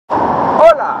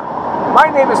Hola!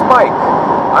 My name is Mike.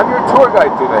 I'm your tour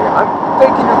guide today. I'm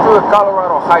taking you through the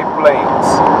Colorado High Plains.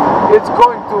 It's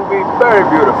going to be very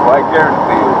beautiful, I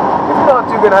guarantee you. If not,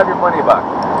 you can have your money back.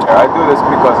 I do this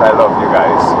because I love you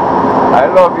guys. I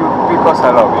love you because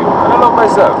I love you. And I love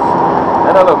myself.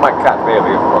 And I love my cat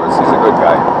Bailey, of course. He's a good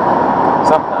guy.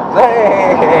 Sometimes.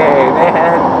 Hey,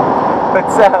 man.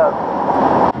 What's up?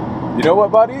 You know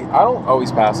what, buddy? I don't always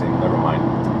pass him. Never mind.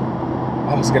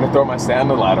 I was gonna throw my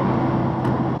sandal at him.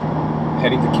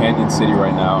 Heading to Canyon City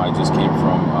right now. I just came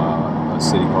from a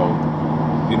city called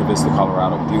Buena Vista,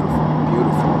 Colorado. Beautiful,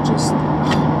 beautiful. Just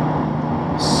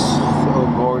so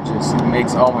gorgeous. It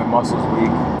makes all my muscles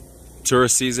weak.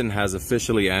 Tourist season has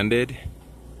officially ended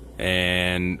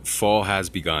and fall has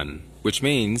begun, which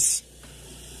means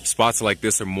spots like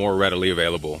this are more readily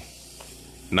available.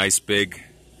 Nice big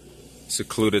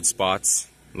secluded spots,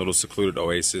 little secluded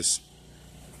oasis.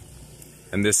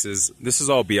 And this is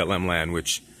all BLM land,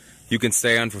 which you can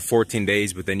stay on for 14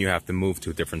 days, but then you have to move to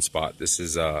a different spot. This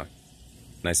is a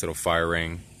nice little fire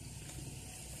ring.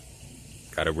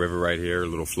 Got a river right here, a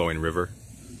little flowing river.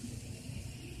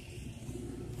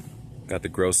 Got the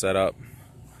grill set up.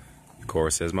 Of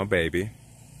course, there's my baby.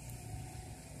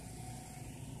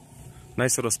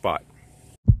 Nice little spot.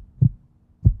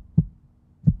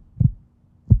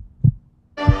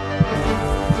 In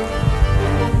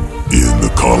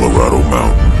the Colorado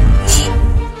mountains,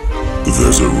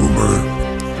 there's a rumor,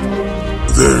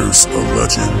 there's a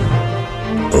legend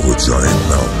of a giant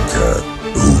mountain cat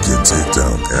who can take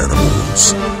down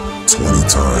animals 20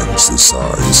 times the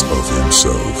size of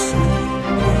himself.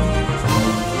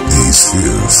 He's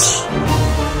fierce,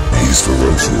 he's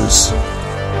ferocious,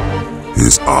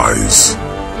 his eyes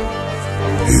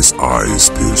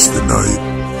pierce the night.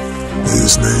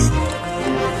 His name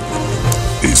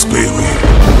is Bailey.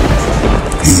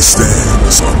 He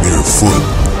stands a mere foot,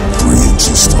 3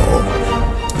 inches tall,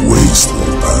 weighs 4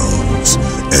 pounds,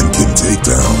 and can take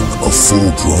down a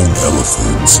full-grown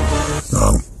elephant.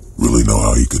 I don't really know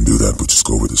how he can do that, but just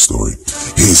go over the story.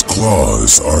 His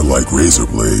claws are like razor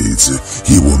blades.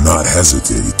 He will not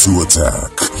hesitate to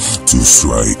attack, to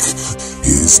strike.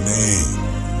 His name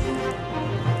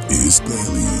is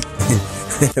Bailey.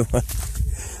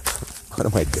 What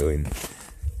am I doing?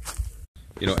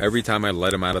 You know, every time I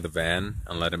let him out of the van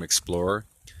and let him explore,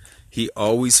 he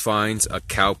always finds a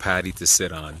cow patty to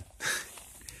sit on.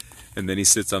 And then he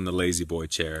sits on the lazy boy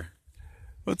chair.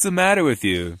 What's the matter with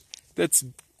you? That's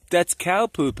cow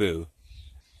poo-poo.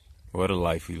 What a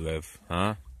life we live,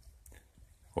 huh?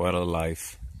 What a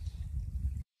life.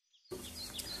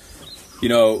 You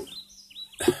know,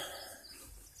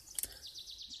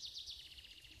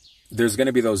 there's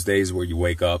gonna be those days where you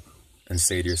wake up and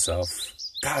say to yourself,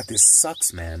 God, this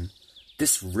sucks, man.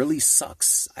 This really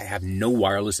sucks. I have no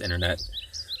wireless internet,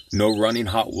 no running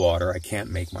hot water. I can't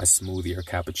make my smoothie or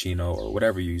cappuccino or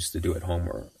whatever you used to do at home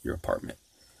or your apartment.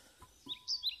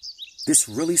 This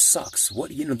really sucks.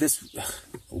 What, you know,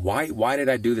 why did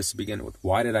I do this to begin with?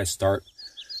 Why did I start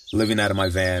living out of my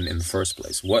van in the first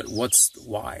place? Why?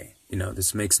 You know,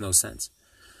 this makes no sense.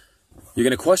 You're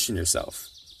going to question yourself.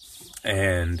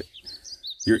 And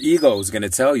your ego is going to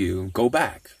tell you, go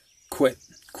back, quit,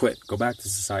 go back to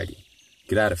society,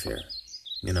 get out of here.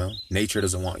 You know, nature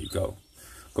doesn't want you. Go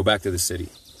back to the city,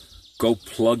 go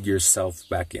plug yourself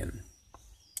back in.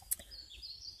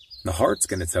 The heart's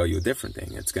going to tell you a different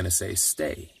thing. It's going to say,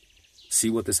 stay, see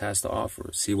what this has to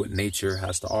offer, see what nature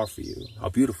has to offer you, how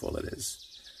beautiful it is.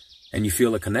 And you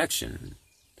feel a connection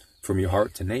from your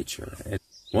heart to nature. And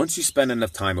once you spend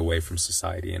enough time away from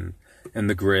society and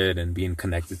the grid and being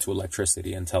connected to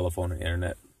electricity and telephone and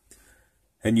internet,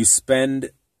 and you spend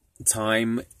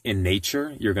time in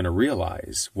nature, you're going to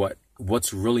realize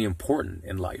what's really important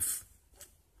in life.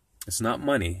 It's not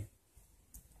money.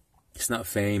 It's not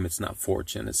fame. It's not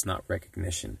fortune. It's not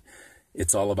recognition.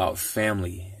 It's all about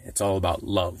family. It's all about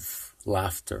love,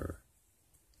 laughter,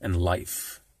 and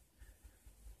life.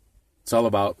 It's all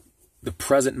about the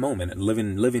present moment and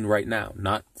living right now,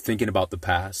 not thinking about the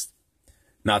past,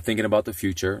 not thinking about the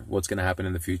future. What's going to happen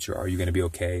in the future? Are you going to be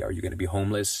okay? Are you going to be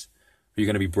homeless? Are you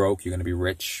going to be broke? You're going to be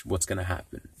rich? What's going to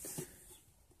happen?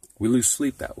 We lose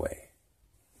sleep that way.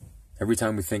 Every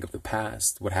time we think of the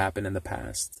past, what happened in the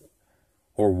past,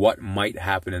 or what might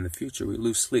happen in the future, we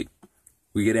lose sleep.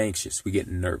 We get anxious. We get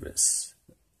nervous.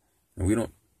 And we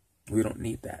don't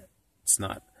need that.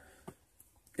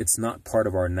 It's not part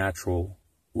of our natural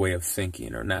way of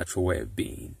thinking or natural way of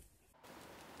being.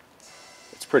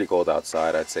 It's pretty cold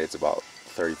outside. I'd say it's about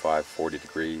 35, 40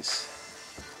 degrees.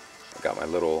 I got my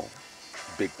little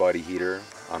big buddy heater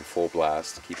on full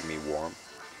blast, keeping me warm.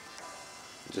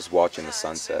 Just watching the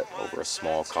sunset over a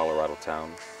small Colorado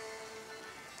town.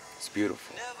 It's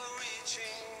beautiful.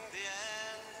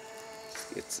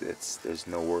 There's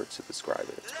no words to describe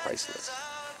it. It's priceless.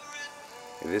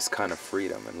 This kind of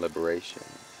freedom and liberation.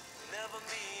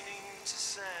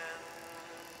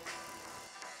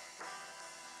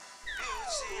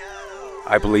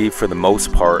 I believe for the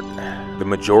most part, the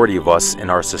majority of us in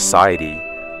our society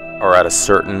are at a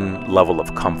certain level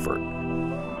of comfort.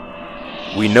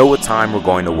 We know what time we're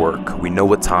going to work. We know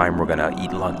what time we're going to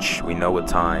eat lunch. We know what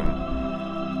time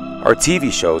our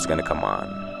TV show is going to come on.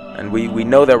 And we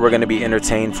know that we're going to be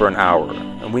entertained for an hour.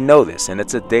 And we know this, and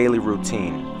it's a daily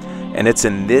routine. And it's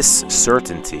in this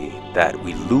certainty that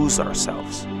we lose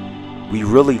ourselves. We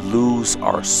really lose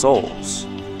our souls.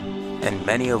 And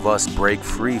many of us break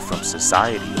free from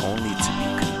society only to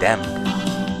be condemned.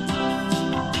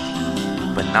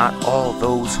 But not all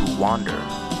those who wander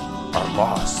are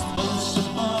lost.